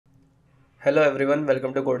Hello everyone,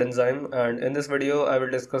 welcome to Code Enzyme, and in this video I will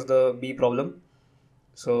discuss the B problem.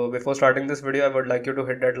 So before starting this video, I would like you to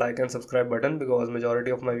hit that like and subscribe button because majority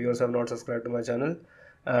of my viewers have not subscribed to my channel,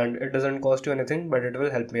 and it doesn't cost you anything, but it will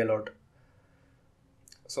help me a lot.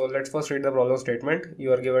 So let's first read the problem statement.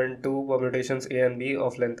 You are given two permutations A and B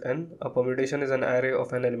of length n. A permutation is an array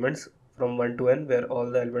of n elements from 1 to n where all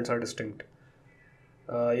the elements are distinct.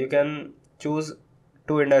 You can choose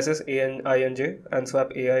two indices a and I and j and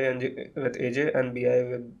swap ai and j with aj and bi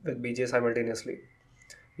with bj simultaneously.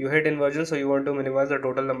 You hit inversion, so you want to minimize the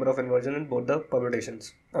total number of inversion in both the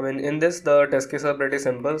permutations. I mean, in this the test cases are pretty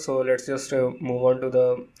simple, so let's just move on to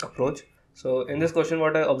the approach. So in this question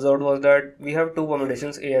what I observed was that we have two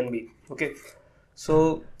permutations a and b. Okay,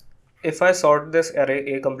 so if I sort this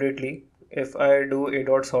array a completely, if I do a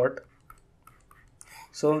dot sort,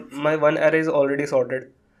 so my one array is already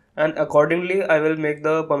sorted, and accordingly I will make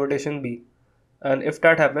the permutation B. And if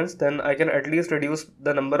that happens, then I can at least reduce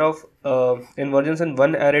the number of inversions in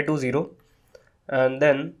one array to 0, and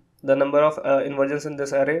then the number of inversions in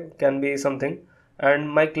this array can be something. And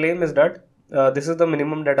my claim is that this is the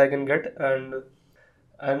minimum that I can get, and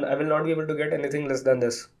I will not be able to get anything less than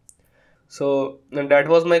this. So and that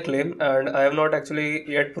was my claim, and I have not actually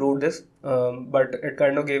yet proved this, but it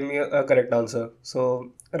kind of gave me a correct answer.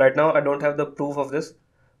 So right now I don't have the proof of this,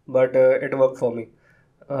 but it worked for me.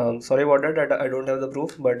 Sorry about that, I don't have the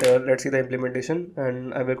proof, but let's see the implementation,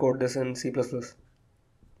 and I will code this in C++.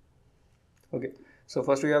 Okay, so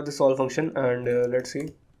first we have the solve function, and let's see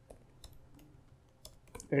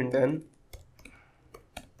int n,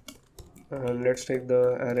 and let's take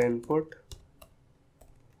the array input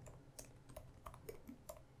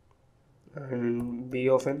and b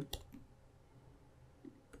of n.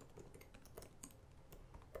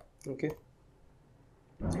 Okay,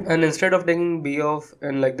 and instead of taking b of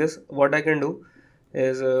n like this, what I can do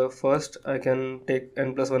is first I can take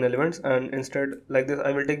n plus 1 elements, and instead like this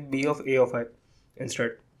I will take b of a of I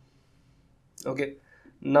instead. Okay,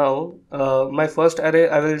 now my first array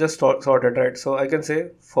I will just sort it, right? So I can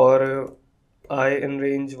say for I in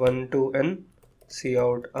range 1 to n, see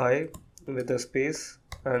out I with a space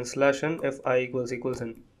and slash n if I equals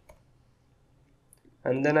n,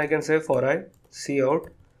 and then I can say for I see out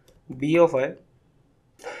b of I,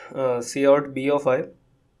 see out b of I.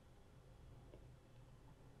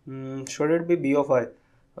 Should it be b of I?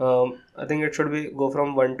 I think it should be go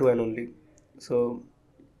from 1 to n only. So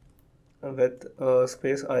with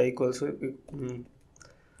space I equals to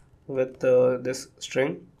with this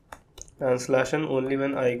string and slash n only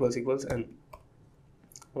when I equals n.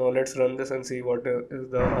 Now let's run this and see what is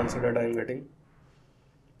the answer that I am getting.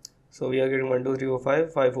 So we are getting 1 2 3 4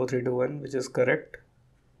 5 5 4 3 2 1, which is correct,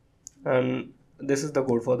 and this is the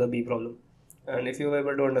code for the B problem. And if you were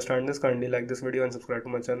able to understand this, kindly like this video and subscribe to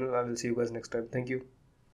my channel. I will see you guys next time. Thank you.